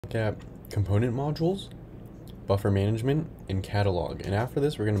Look at component modules, buffer management, and catalog. And after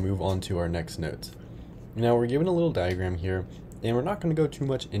this, we're going to move on to our next notes. Now we're given a little diagram here, and we're not going to go too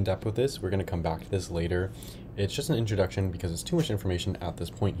much in depth with this. We're going to come back to this later. It's just an introduction because it's too much information at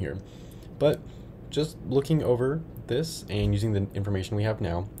this point here. But just looking over this and using the information we have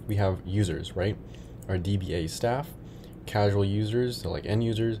now, we have users, right? Our DBA staff, casual users, so like end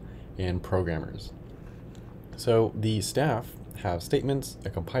users, and programmers. So the staff have statements, a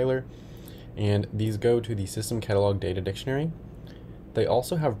compiler, and these go to the system catalog data dictionary. They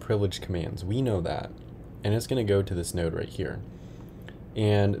also have privileged commands. We know that. And it's going to go to this node right here.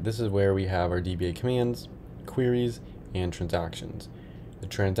 And this is where we have our DBA commands, queries, and transactions. The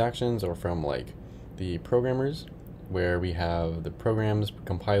transactions are from like the programmers, where we have the programs,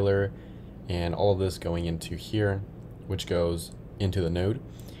 compiler, and all of this going into here, which goes into the node.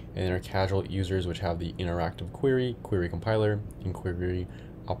 And then our casual users, which have the interactive query, query compiler, and query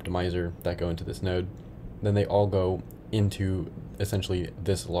optimizer that go into this node. Then they all go into essentially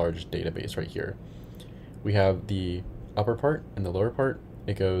this large database right here. We have the upper part and the lower part.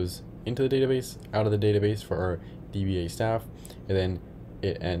 It goes into the database, out of the database for our DBA staff, and then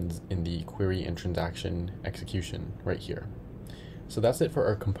it ends in the query and transaction execution right here. So that's it for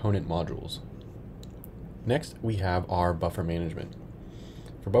our component modules. Next, we have our buffer management.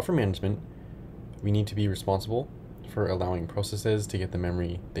 For buffer management, we need to be responsible for allowing processes to get the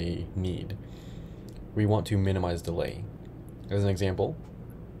memory they need. We want to minimize delay. As an example,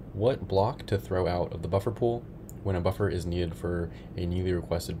 what block to throw out of the buffer pool when a buffer is needed for a newly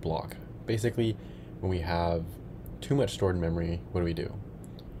requested block. Basically, when we have too much stored memory, what do?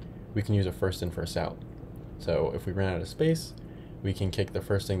 We can use a first in, first out. So if we ran out of space, we can kick the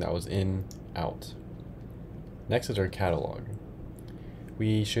first thing that was in out. Next is our catalog.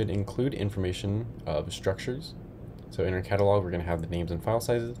 We should include information of structures. So in our catalog, we're going to have the names and file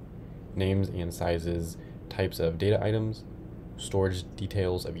sizes, names and sizes, types of data items, storage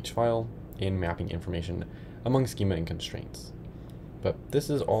details of each file, and mapping information among schema and constraints. But this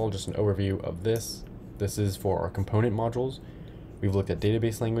is all just an overview of this. This is for our component modules. We've looked at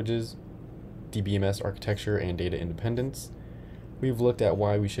database languages, DBMS architecture, and data independence. We've looked at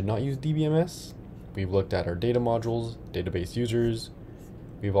why we should not use DBMS. We've looked at our data modules, database users.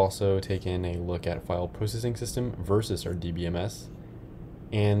 We've also taken a look at file processing system versus our DBMS,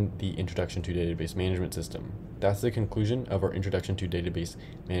 and the introduction to database management system. That's the conclusion of our introduction to database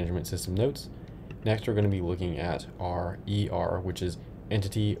management system notes. Next, we're going to be looking at our ER, which is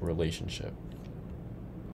entity relationship.